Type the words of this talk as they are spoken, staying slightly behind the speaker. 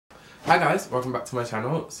Hi guys, welcome back to my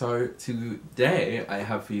channel. So today I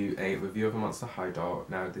have for you a review of a Monster High doll.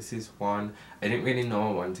 Now this is one I didn't really know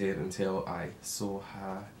I wanted until I saw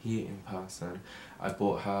her here in person. I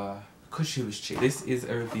bought her because she was cheap. This is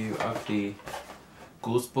a review of the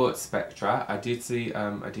Ghoul Spectra. I did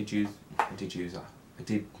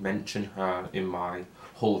mention her in my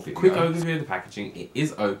haul video. Quick overview of the packaging. It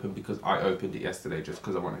is open because I opened it yesterday just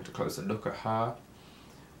because I wanted a closer look at her.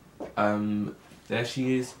 There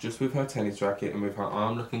she is, just with her tennis racket and with her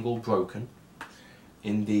arm looking all broken.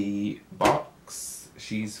 In the box,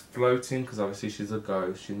 she's floating because obviously she's a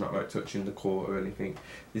ghost. She's not like touching the court or anything.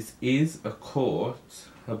 This is a court.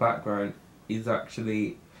 Her background is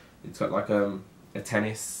actually, it's got like a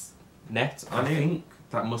tennis net. I think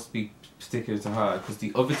that must be particular to her because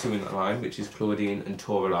the other two in that line, which is Claudine and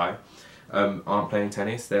Toralei, aren't playing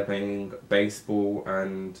tennis. They're playing baseball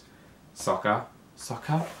and soccer.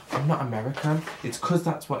 Soccer? I'm not American. It's because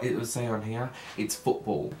that's what it would say on here. It's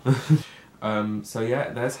football. So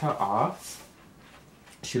yeah, there's her art.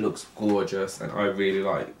 She looks gorgeous and I really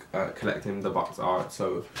like collecting the box art,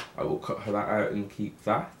 so I will cut her that out and keep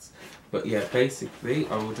that. But yeah, basically,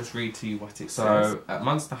 I will just read to you what it says. So, at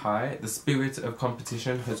Monster High, the spirit of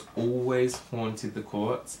competition has always haunted the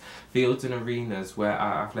courts, fields and arenas where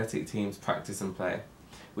our athletic teams practice and play.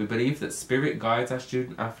 We believe that spirit guides our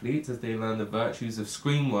student athletes as they learn the virtues of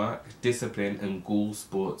screen work, discipline and ghoul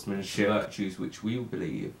sportsmanship, virtues which we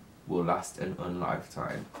believe will last an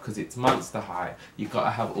unlifetime. Because it's Monster High, you've got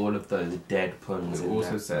to have all of those dead puns. It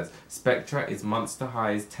also says, Spectra is Monster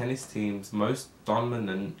High's tennis team's most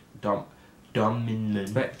dominant.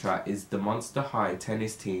 Spectra is the Monster High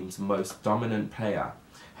tennis team's most dominant player.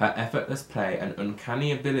 Her effortless play and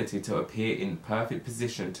uncanny ability to appear in perfect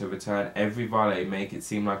position to return every volley make it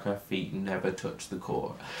seem like her feet never touch the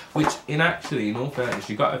court. Which, in all fairness,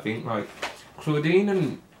 you got to think, like, Claudine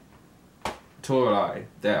and Toralei,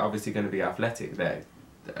 they're obviously going to be athletic. They're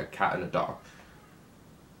a cat and a dog.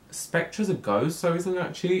 Spectra's a ghost, so isn't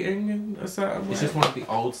that cheating in a certain way? It's just one of the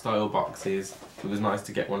old style boxes. It was nice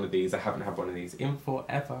to get one of these. I haven't had one of these in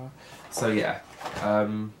forever. So yeah,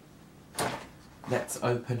 let's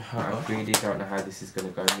open her. I really don't know how this is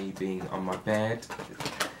going to go, me being on my bed.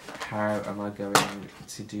 How am I going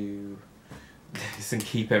to do this and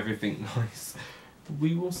keep everything nice?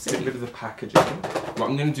 We will see. A bit of the packaging. What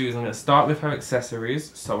I'm going to do is I'm going to start with her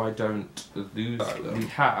accessories so I don't lose them. We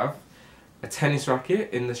have a tennis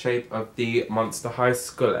racket in the shape of the Monster High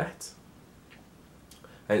Skullet.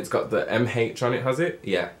 And it's got the MH on it, has it?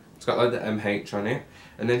 Yeah. It's got like the MH on it.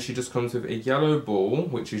 And then she just comes with a yellow ball,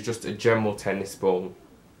 which is just a general tennis ball.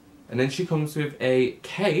 And then she comes with a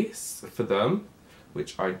case for them,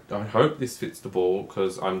 which I hope this fits the ball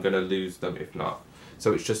because I'm going to lose them if not.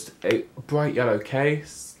 So it's just a bright yellow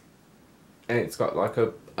case. And it's got like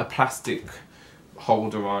a plastic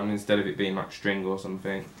holder on instead of it being like string or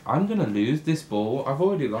something. I'm going to lose this ball. I've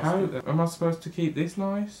already lost it. How am I supposed to keep this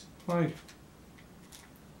nice? Like,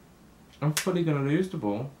 I'm fully going to lose the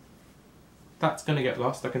ball. That's going to get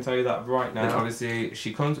lost, I can tell you that right now. Then obviously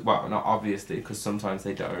she comes, well not obviously because sometimes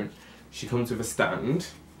they don't. She comes with a stand,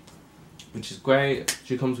 which is great.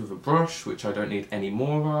 She comes with a brush, which I don't need any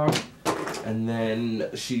more of. And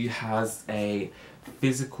then she has a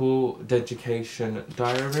physical dedication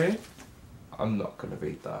diary. I'm not going to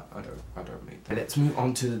read that, I don't read that. Let's move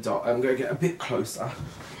on to the doll. I'm going to get a bit closer.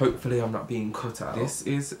 Hopefully I'm not being cut out. This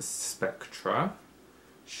is Spectra.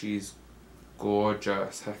 She's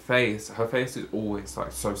gorgeous. Her face is always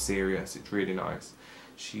like so serious. It's really nice.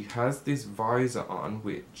 She has this visor on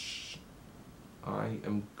which I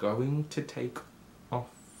am going to take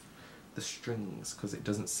off the strings because it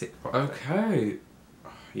doesn't sit properly. Okay.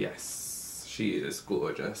 Yes, she is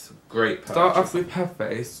gorgeous. Great purchase. Start off with her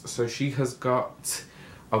face. So she has got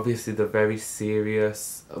obviously the very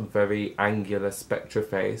serious, very angular Spectra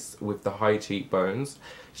face with the high cheekbones.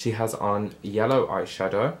 She has on yellow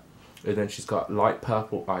eyeshadow. And then she's got light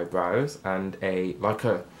purple eyebrows and what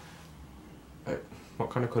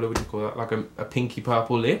kind of colour would you call that? Like a pinky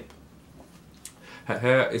purple lip. Her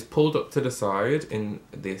hair is pulled up to the side in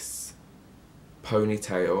this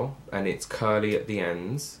ponytail and it's curly at the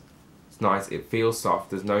ends. It's nice, it feels soft,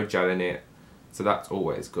 there's no gel in it, so that's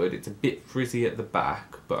always good. It's a bit frizzy at the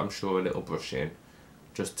back, but I'm sure a little brushing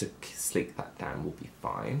just to slick that down will be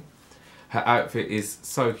fine. Her outfit is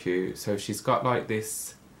so cute. So she's got like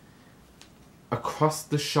this across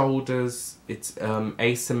the shoulders, it's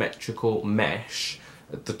asymmetrical mesh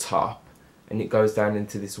at the top, and it goes down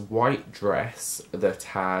into this white dress that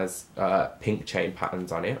has pink chain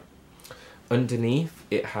patterns on it. Underneath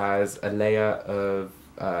it has a layer of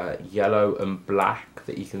yellow and black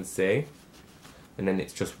that you can see. and then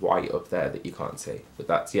it's just white up there that you can't see. But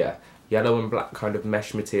that's, yeah, yellow and black kind of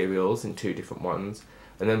mesh materials in 2 different ones.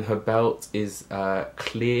 And then her belt is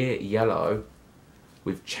clear yellow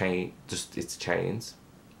with just its chains.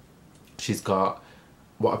 She's got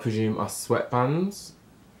what I presume are sweatbands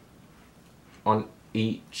on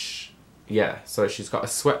each, yeah, so she's got a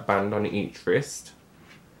sweatband on each wrist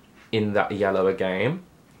in that yellow again.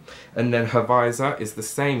 And then her visor is the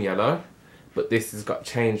same yellow, but this has got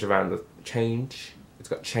chains around the it's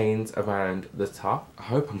got chains around the top. I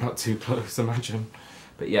hope I'm not too close, imagine.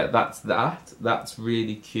 But yeah, that's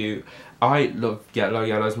really cute. I love yellow.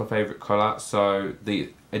 Yellow is my favourite colour, so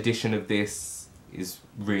the addition of this is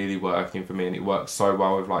really working for me, and it works so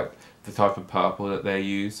well with like the type of purple that they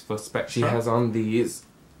use for Spectra. She has on these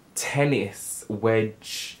tennis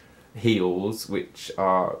wedge heels, which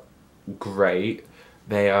are great.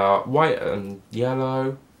 They are white and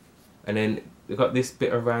yellow, and then they've got this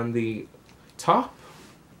bit around the top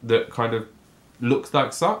that kind of looks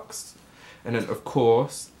like socks. And then of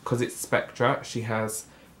course, because it's Spectra, she has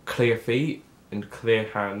clear feet and clear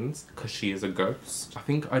hands because she is a ghost. I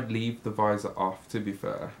think I'd leave the visor off, to be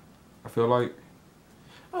fair. I feel like,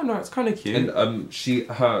 oh no, it's kind of cute. And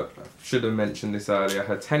I should have mentioned this earlier,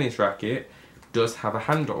 her tennis racket does have a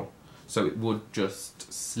handle. So it would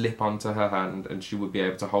just slip onto her hand and she would be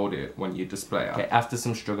able to hold it when you display it. Okay, after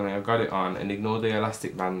some struggling, I got it on, and ignore the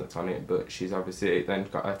elastic band that's on it, but she's obviously then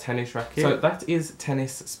got a tennis racket. So that is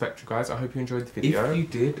Tennis Spectra, guys. I hope you enjoyed the video. If you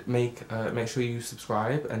did, make sure you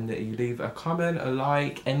subscribe and that you leave a comment, a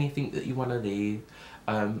like, anything that you want to leave.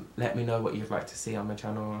 Let me know what you'd like to see on my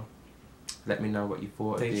channel. Let me know what you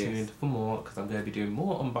thought. Stay tuned for more, because I'm going to be doing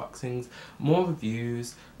more unboxings, more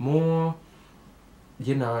reviews, more,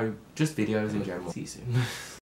 you know, just videos in general. See you soon.